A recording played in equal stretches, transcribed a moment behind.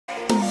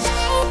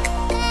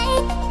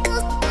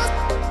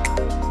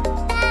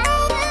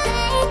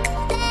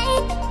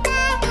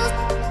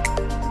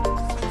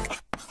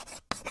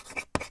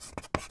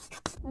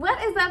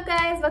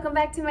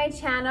back to my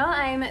channel.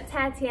 I'm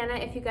Tatiana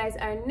if you guys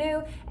are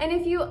new, and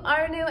if you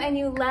are new and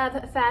you love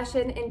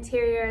fashion,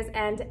 interiors,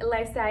 and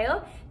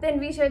lifestyle, then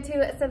be sure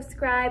to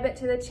subscribe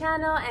to the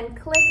channel and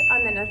click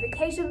on the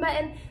notification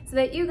button so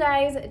that you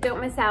guys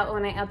don't miss out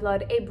when I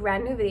upload a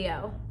brand new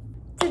video.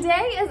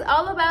 Today is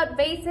all about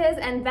vases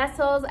and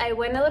vessels. I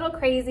went a little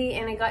crazy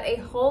and I got a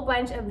whole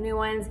bunch of new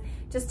ones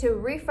just to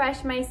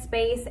refresh my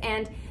space,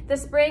 and the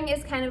spring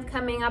is kind of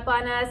coming up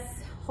on us,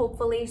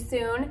 hopefully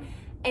soon,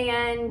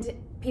 and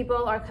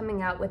people are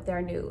coming out with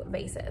their new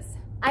vases.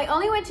 I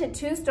only went to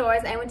 2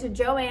 stores. I went to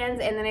Joanns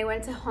and then I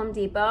went to Home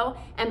Depot,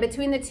 and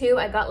between the two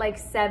I got like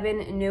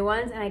 7 new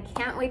ones, and I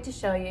can't wait to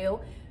show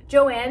you.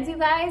 Joanns, you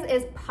guys,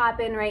 is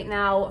popping right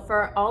now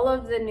for all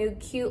of the new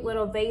cute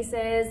little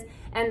vases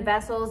and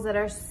vessels that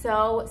are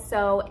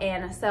so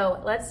in.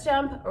 So let's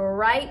jump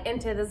right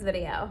into this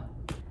video.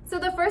 So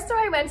the first store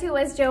I went to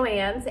was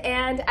Joanns,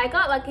 and I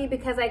got lucky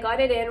because I got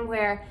it in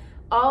where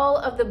all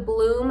of the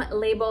Bloom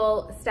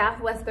label stuff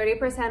was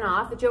 30%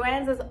 off.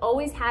 Joanns is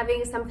always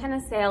having some kind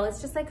of sale.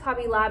 It's just like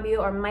Hobby Lobby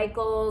or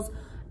Michael's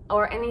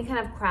or any kind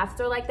of craft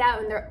store like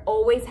that, and they're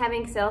always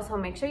having sales, so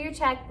make sure you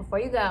check before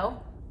you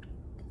go.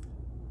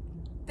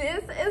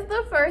 This is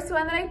the first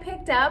one that I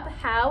picked up.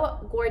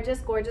 How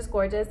gorgeous, gorgeous,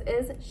 gorgeous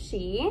is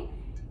she?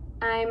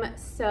 I'm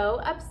so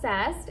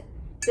obsessed.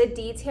 The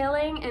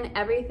detailing and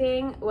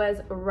everything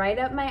was right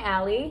up my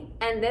alley,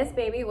 and this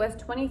baby was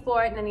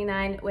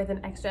 $24.99 with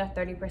an extra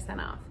 30%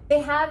 off.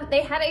 They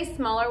had a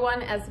smaller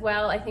one as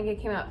well. I think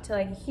it came up to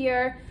like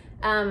here,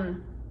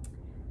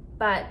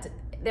 but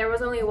there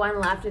was only one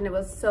left and it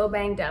was so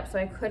banged up, so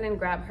I couldn't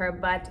grab her,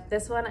 but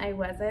this one I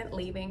wasn't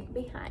leaving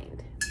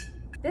behind.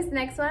 This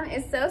next one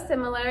is so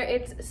similar.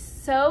 It's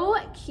so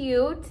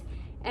cute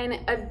and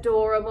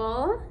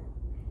adorable.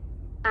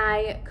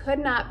 I could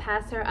not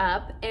pass her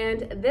up,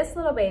 and this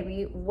little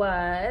baby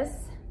was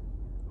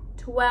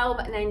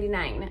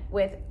 $12.99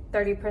 with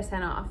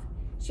 30% off.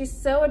 She's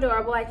so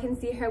adorable. I can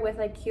see her with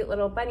like cute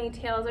little bunny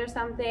tails or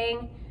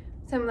something,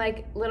 some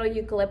like little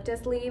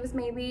eucalyptus leaves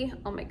maybe.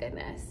 Oh my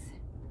goodness,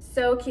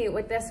 so cute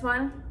with this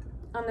one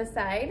on the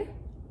side.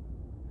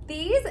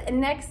 These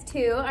next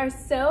two are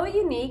so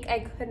unique, I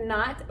could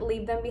not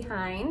leave them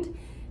behind.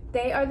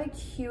 They are the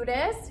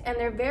cutest, and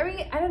they're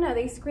very, I don't know,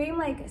 they scream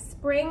like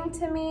spring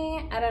to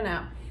me. I don't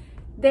know.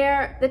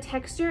 The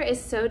texture is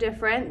so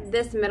different.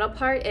 This middle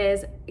part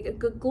is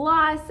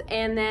gloss,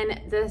 and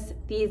then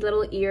these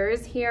little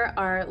ears here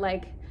are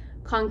like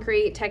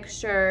concrete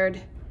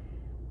textured,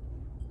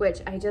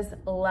 which I just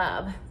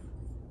love.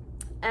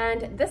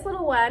 And this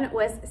little one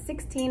was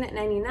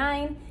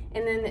 $16.99,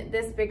 and then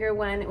this bigger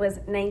one was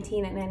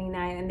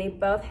 $19.99, and they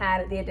both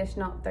had the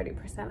additional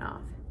 30%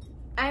 off.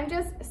 I'm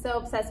just so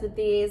obsessed with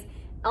these.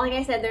 Like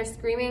I said, they're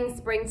screaming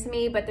spring to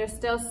me, but they're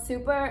still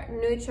super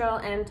neutral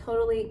and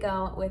totally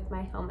go with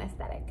my home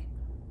aesthetic.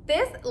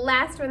 This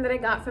last one that I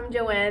got from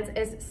Joanns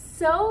is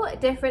so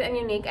different and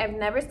unique. I've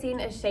never seen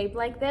a shape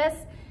like this.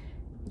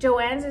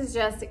 Joanns is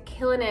just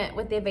killing it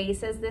with the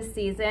vases this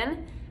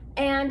season.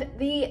 And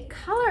the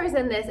colors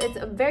in this, it's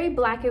a very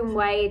black and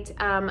white,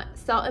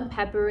 salt and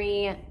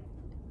peppery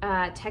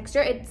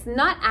texture. It's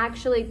not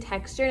actually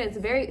textured, it's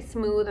very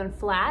smooth and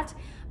flat,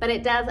 but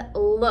it does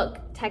look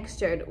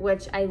textured,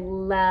 which I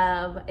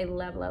love. I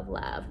love, love,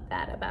 love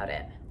that about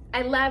it.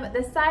 I love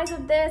the size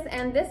of this,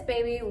 and this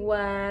baby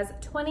was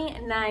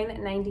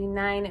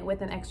 $29.99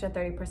 with an extra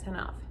 30%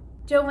 off.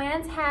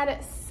 Joanns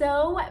had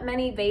so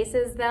many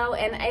vases though,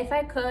 and if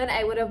I could,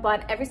 I would have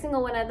bought every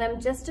single one of them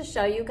just to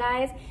show you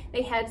guys.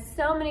 They had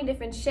so many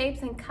different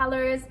shapes and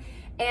colors,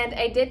 and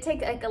I did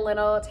take like a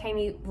little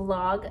tiny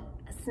vlog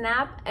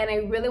snap, and I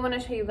really want to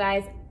show you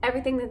guys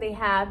everything that they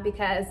have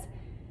because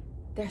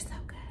they're so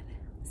good.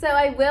 So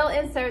I will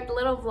insert the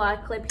little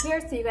vlog clip here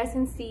so you guys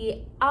can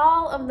see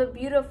all of the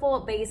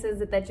beautiful vases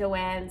that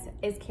Joanns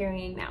is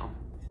carrying now.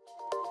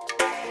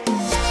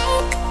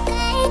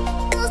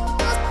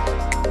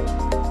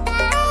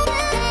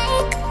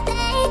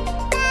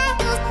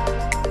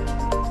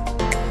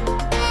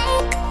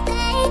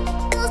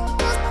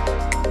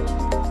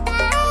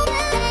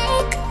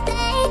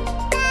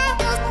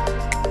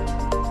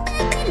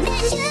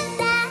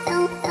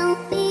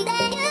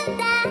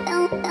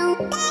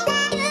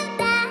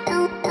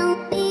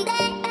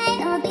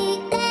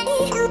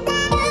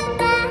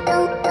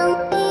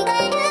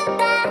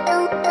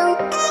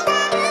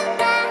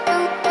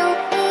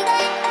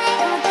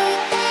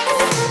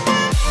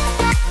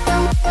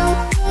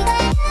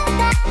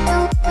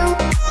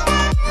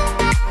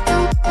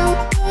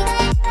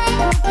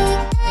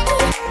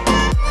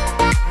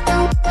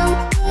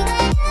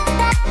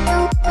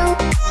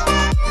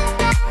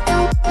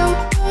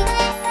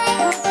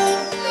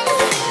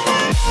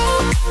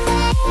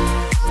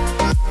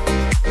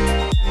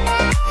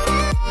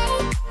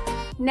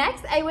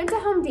 Next, I went to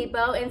Home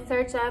Depot in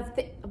search of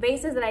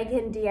vases that I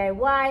can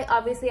DIY.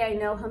 Obviously, I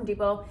know Home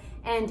Depot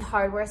and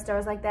hardware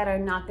stores like that are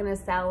not gonna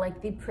sell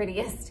like the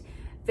prettiest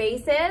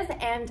vases,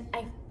 and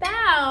I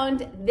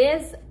found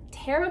this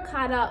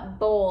terracotta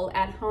bowl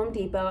at Home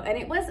Depot, and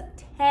it was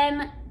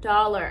 $10.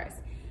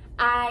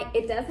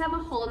 It does have a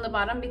hole in the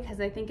bottom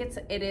because I think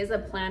it is a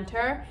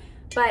planter,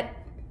 but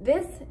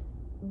this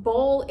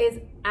bowl is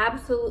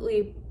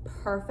absolutely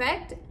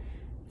perfect.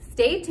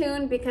 Stay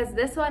tuned because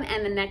this one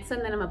and the next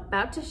one that I'm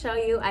about to show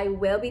you, I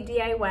will be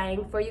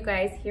DIYing for you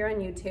guys here on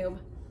YouTube.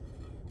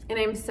 And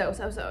I'm so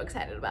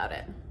excited about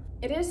it.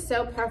 It is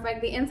so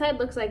perfect. The inside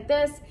looks like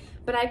this,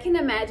 but I can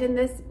imagine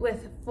this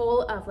with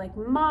full of like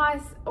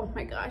moss. Oh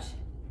my gosh,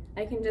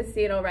 I can just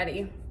see it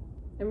already.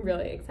 I'm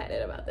really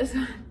excited about this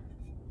one.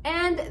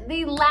 And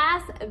the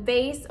last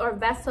vase or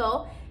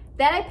vessel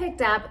that I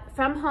picked up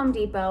from Home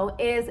Depot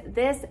is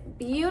this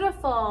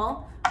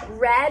beautiful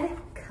red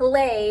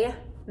clay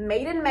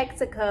made in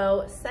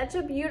Mexico. Such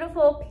a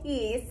beautiful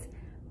piece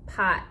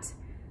pot.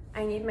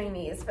 I need my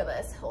knees for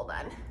this, hold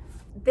on.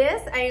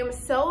 This, I am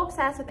so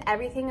obsessed with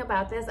everything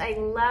about this. I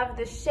love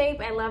the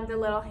shape, I love the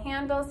little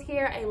handles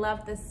here, I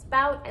love the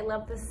spout, I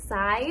love the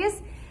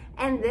size.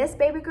 And this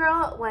baby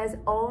girl was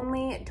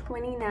only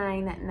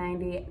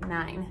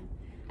 $29.99.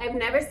 I've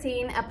never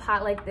seen a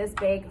pot like this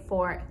big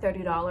for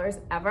 $30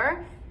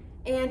 ever.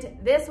 And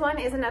this one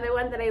is another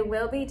one that I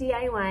will be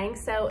DIYing,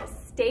 so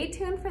stay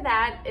tuned for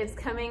that. It's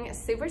coming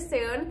super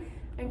soon.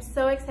 I'm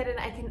so excited.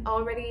 I can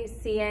already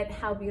see it,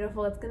 how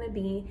beautiful it's gonna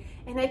be.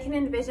 And I can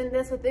envision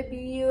this with a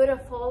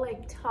beautiful,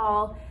 like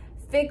tall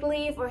fig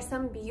leaf or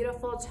some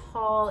beautiful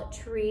tall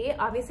tree.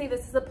 Obviously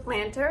this is a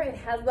planter. It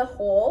has the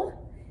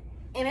hole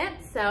in it,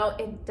 so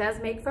it does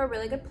make for a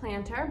really good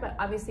planter, but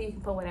obviously you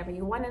can put whatever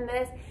you want in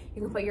this.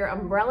 You can put your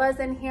umbrellas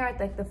in here at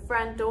like the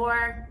front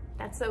door.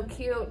 That's so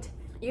cute.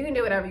 You can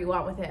do whatever you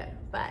want with it,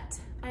 but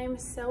I'm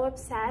so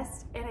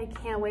obsessed and I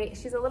can't wait.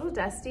 She's a little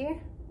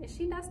dusty. Is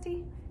she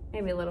dusty?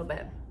 Maybe a little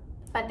bit.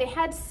 But they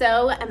had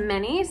so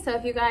many, so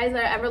if you guys are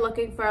ever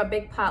looking for a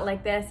big pot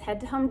like this, head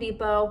to Home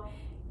Depot.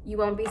 You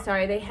won't be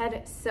sorry. They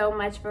had so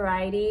much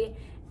variety,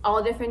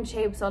 all different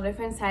shapes, all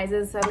different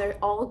sizes, so they're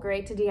all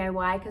great to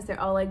DIY because they're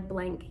all like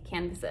blank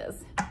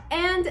canvases.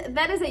 And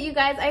that is it, you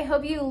guys. I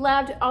hope you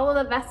loved all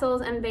of the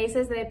vessels and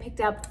vases that I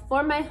picked up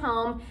for my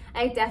home.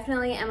 I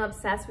definitely am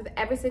obsessed with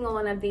every single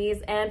one of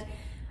these, and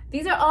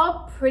these are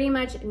all pretty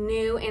much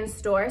new in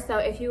store, so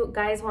if you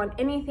guys want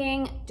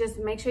anything, just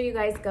make sure you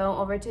guys go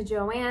over to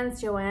Joanns.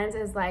 Joanns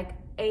is like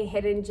a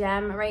hidden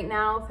gem right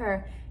now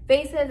for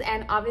vases,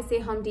 and obviously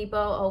Home Depot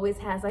always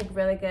has like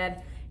really good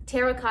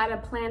terracotta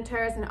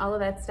planters and all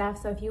of that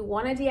stuff. So if you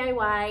want to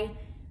DIY,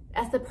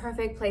 that's the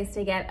perfect place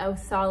to get a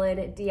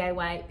solid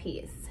DIY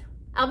piece.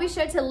 I'll be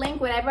sure to link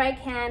whatever I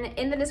can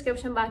in the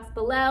description box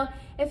below.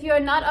 If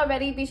you're not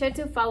already, be sure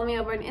to follow me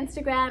over on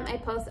Instagram. I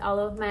post all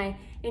of my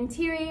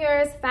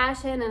interiors,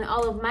 fashion, and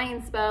all of my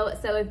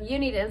inspo. So if you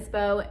need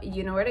inspo,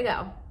 you know where to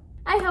go.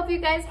 I hope you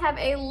guys have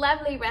a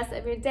lovely rest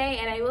of your day,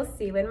 and I will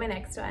see you in my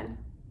next one.